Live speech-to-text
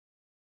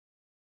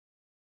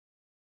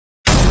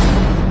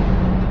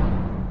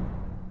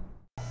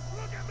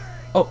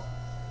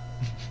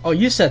Oh,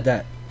 you said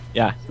that.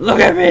 Yeah. Look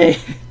at me.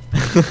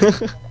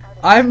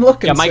 I'm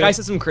looking. Yeah, my sir. guy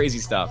says some crazy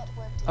stuff.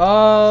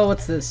 Oh,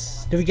 what's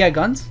this? Do we get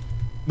guns?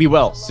 We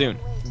will soon,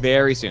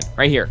 very soon.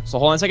 Right here. So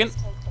hold on a second.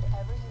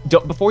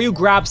 Before you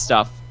grab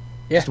stuff,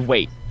 just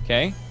wait.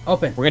 Okay.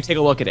 Open. We're gonna take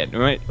a look at it.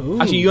 Right?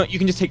 Actually, you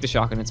can just take the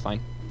shotgun. It's fine.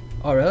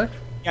 Oh, really?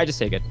 Yeah, just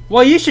take it.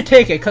 Well, you should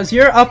take it, cause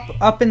you're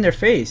up in their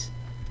face.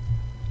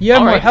 You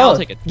have more health. I'll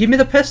take it. Give me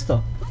the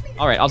pistol.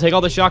 All right, I'll take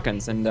all the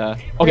shotguns and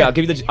okay, yeah. I'll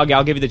give you the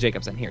I'll give you the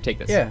Jacobs then. Here, take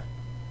this. Yeah.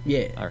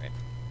 Yeah. All right.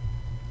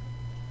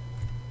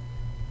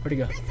 Where'd he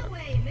go?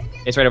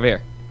 It's right over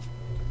here.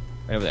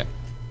 Right over there.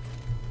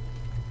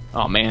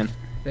 Oh man.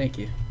 Thank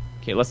you.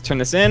 Okay, let's turn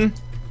this in.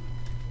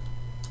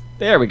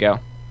 There we go.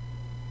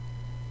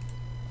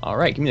 All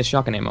right, give me the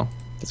shotgun ammo.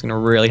 That's gonna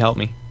really help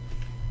me.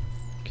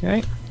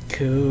 Okay.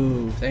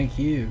 Cool. Thank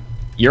you.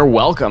 You're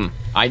welcome.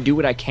 I do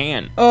what I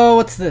can. Oh,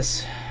 what's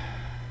this?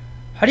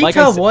 How do you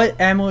tell what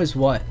ammo is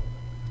what?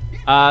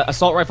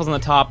 Assault rifles on the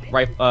top,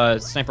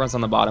 sniper rifles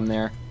on the bottom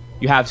there.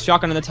 You have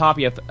shotgun on the top,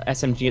 you have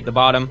SMG at the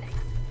bottom.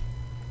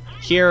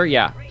 Here,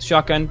 yeah,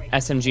 shotgun,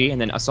 SMG,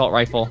 and then assault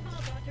rifle.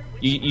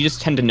 You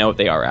just tend to know what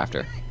they are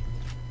after.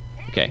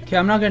 Okay. Okay,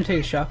 I'm not gonna take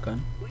a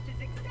shotgun.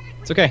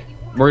 It's okay.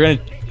 We're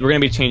gonna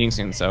be changing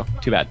soon, so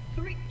too bad.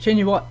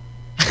 Changing what?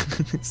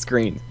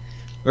 Screen.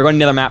 We're going to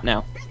another map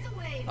now.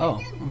 Oh,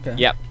 okay.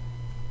 Yep.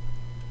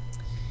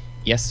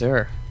 Yes,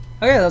 sir.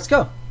 Okay, let's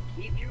go.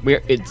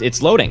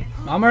 It's loading.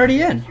 I'm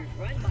already in.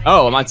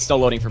 Oh, it's still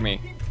loading for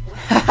me.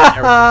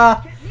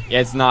 Yeah,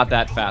 it's not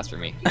that fast for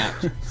me.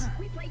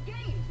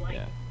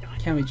 Yeah.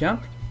 Can we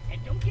jump?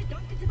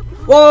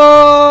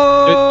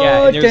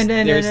 Whoa!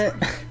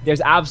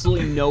 There's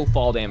absolutely no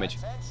fall damage.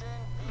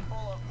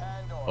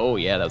 Oh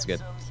yeah, that was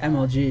good.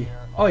 MLG.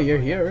 Oh, you're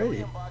here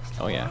already.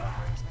 Oh yeah.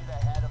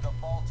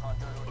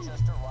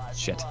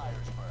 Shit.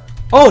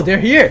 Oh, they're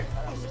here.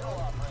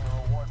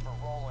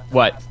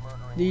 What?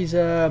 These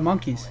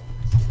monkeys.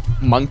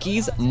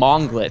 Monkeys?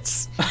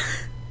 Monglets.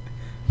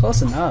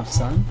 Close enough,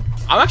 son.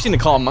 I'm actually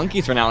gonna call them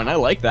monkeys for now, and I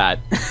like that.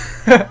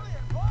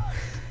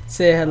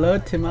 Say hello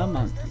to my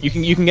monkey.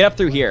 You can get up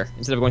through here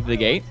instead of going through the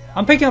gate.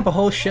 I'm picking up a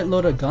whole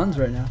shitload of guns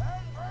right now.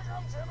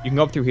 You can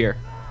go up through here.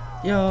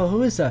 Yo,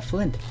 who is that?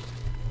 Flint.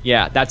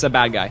 Yeah, that's a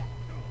bad guy.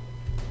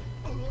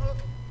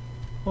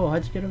 Oh,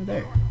 how'd you get over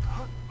there?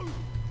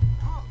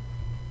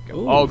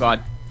 Ooh. Oh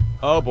god.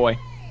 Oh boy.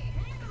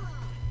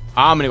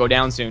 I'm gonna go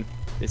down soon.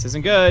 This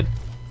isn't good.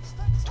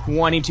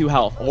 22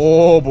 health.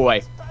 Oh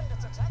boy.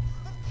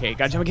 Okay,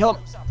 gotta jump and kill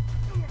him.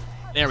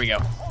 There we go.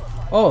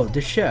 Oh,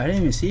 this shit. I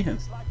didn't even see him.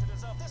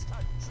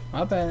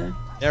 My bad.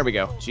 There we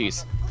go.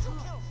 Jeez.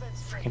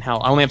 Freaking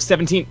hell. I only have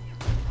 17.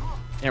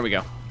 There we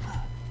go.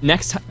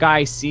 Next guy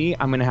I see,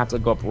 I'm gonna have to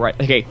go up right.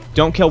 Okay,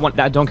 don't kill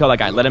don't kill that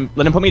guy. Let him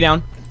put me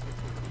down.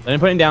 Let him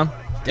put him down.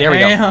 There we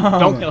go.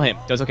 Don't kill him.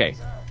 That's okay.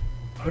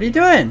 What are you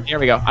doing? There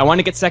we go. I want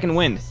to get second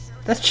wind.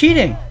 That's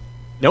cheating.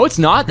 No, it's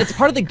not. That's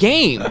part of the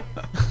game.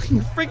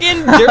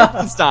 Freaking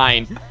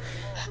Dirkenstein.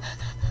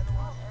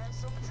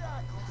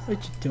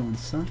 What you doing,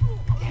 son?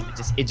 Damn,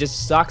 it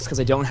just sucks because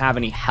I don't have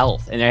any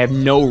health and I have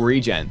no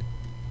regen.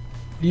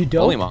 You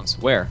don't? Holy monks,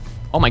 where?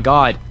 Oh my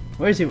god.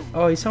 Where is he?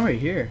 Oh, he's somewhere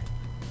here.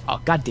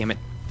 Oh god damn it.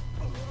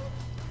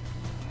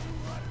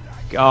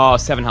 Oh,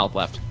 7 health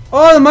left.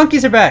 Oh, the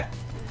monkeys are back.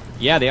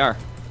 Yeah, they are.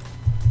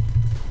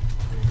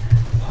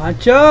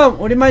 Punch him.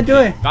 What am I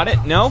doing? Got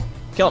it? No?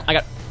 Kill him. I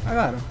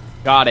got him.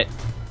 Got it.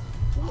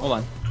 Hold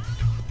on.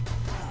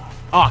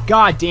 Oh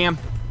god damn.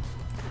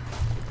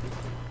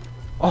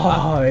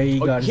 Oh, he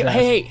got his ass.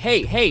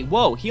 Hey,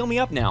 whoa, heal me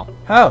up now.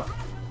 How?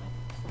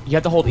 You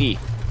have to hold E.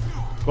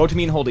 Go to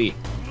me and hold E.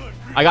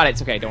 I got it,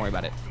 it's okay, don't worry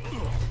about it.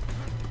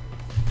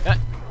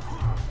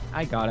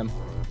 I got him.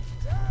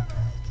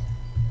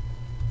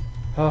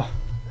 Oh.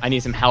 I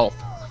need some health.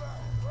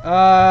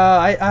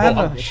 I have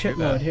a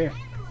shitload here.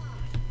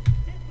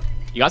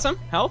 You got some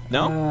health?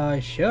 No? I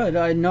should.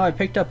 I know I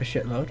picked up a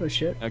shitload of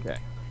shit. Okay.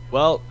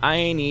 Well,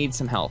 I need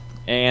some health.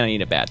 And I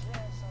need it bad.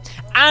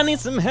 I need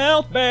some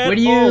health bad. Where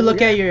do you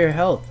look at your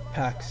health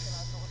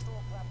packs?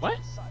 What?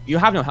 You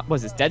have no health?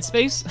 Was this Dead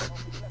Space?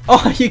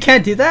 Oh, you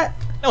can't do that?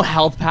 No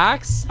health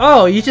packs.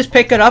 Oh, you just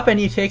pick it up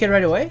and you take it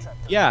right away?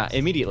 Yeah,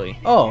 immediately.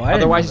 Oh, I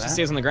Otherwise, it didn't know just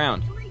stays on the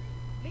ground.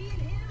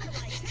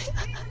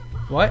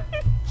 What?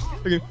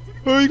 Okay.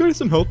 Oh, you got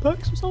some health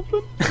packs or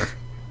something?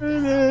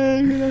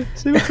 And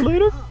save it for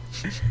later?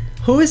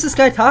 Who is this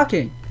guy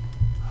talking?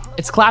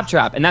 It's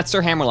Claptrap, and that's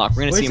Sir Hammerlock.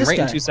 We're gonna see him right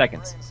in 2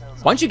 seconds.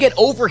 Why don't you get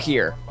over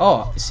here?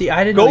 Oh, see,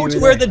 I didn't know you were Go to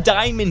where the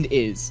diamond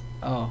is.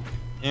 Oh.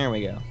 There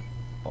we go.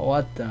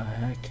 What the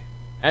heck?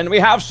 And we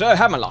have Sir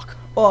Hammerlock.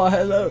 Oh,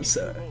 hello,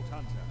 sir.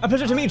 A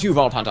pleasure to meet you,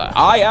 Vault Hunter.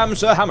 I am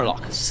Sir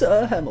Hammerlock.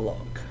 Sir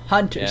Hammerlock.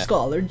 Hunter,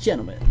 scholar,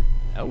 gentleman.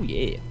 Oh,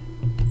 yeah.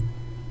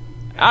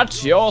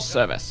 At your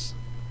service.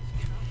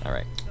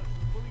 Alright.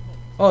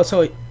 Oh,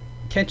 so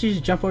can't you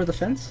just jump over the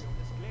fence?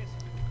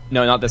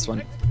 No, not this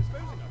one.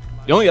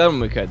 The only other one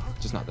we could,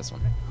 just not this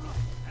one.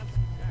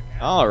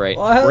 Alright.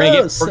 Oh,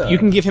 hello, you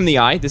can give him the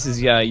eye. This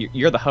is,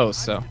 you're the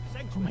host, so.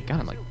 Oh my god,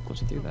 I'm like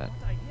glitching through that.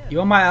 You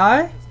want my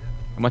eye?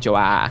 I want your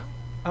eye.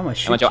 I'm gonna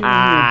shoot much- you in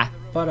ah.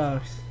 your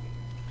buttocks.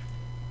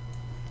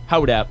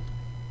 Hold up.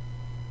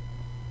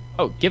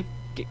 Oh, give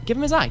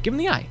him his eye. Give him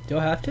the eye. Do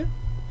I have to?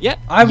 Yeah.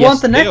 I yes,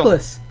 want the you do.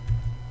 necklace.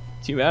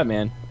 Too bad,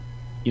 man.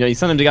 You know, you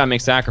sometimes gotta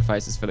make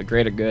sacrifices for the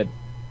greater good.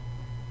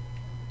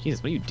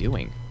 Jesus, what are you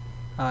doing?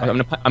 I'm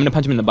gonna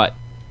punch him in the butt.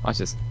 Watch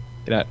this.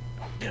 Get out.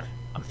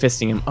 I'm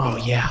fisting him. Oh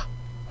yeah.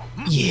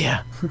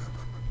 Yeah.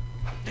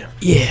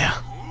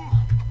 Yeah.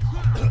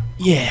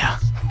 Yeah.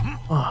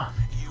 Oh.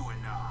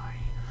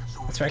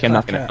 That's right.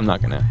 Okay, I'm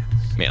not gonna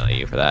melee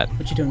you for that.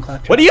 What you doing,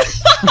 Claptrap? What are you?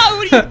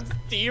 What are you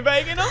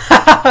teabagging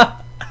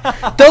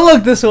him? Don't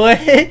look this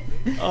way.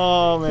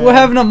 Oh man. We're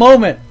having a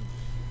moment.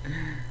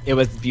 It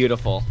was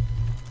beautiful.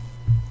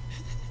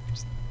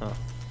 Oh.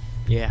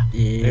 Yeah.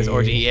 Yeah. There's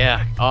orgy.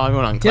 Yeah. Oh, I'm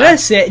going on.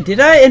 Did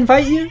I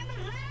invite you?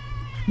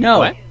 No.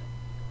 What?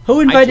 Who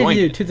invited joined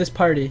you it. to this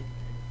party?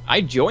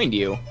 I joined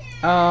you.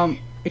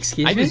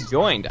 Excuse me? I just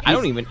joined. I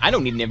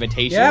don't need an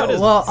invitation. Yeah, What is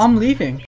well, this? I'm leaving.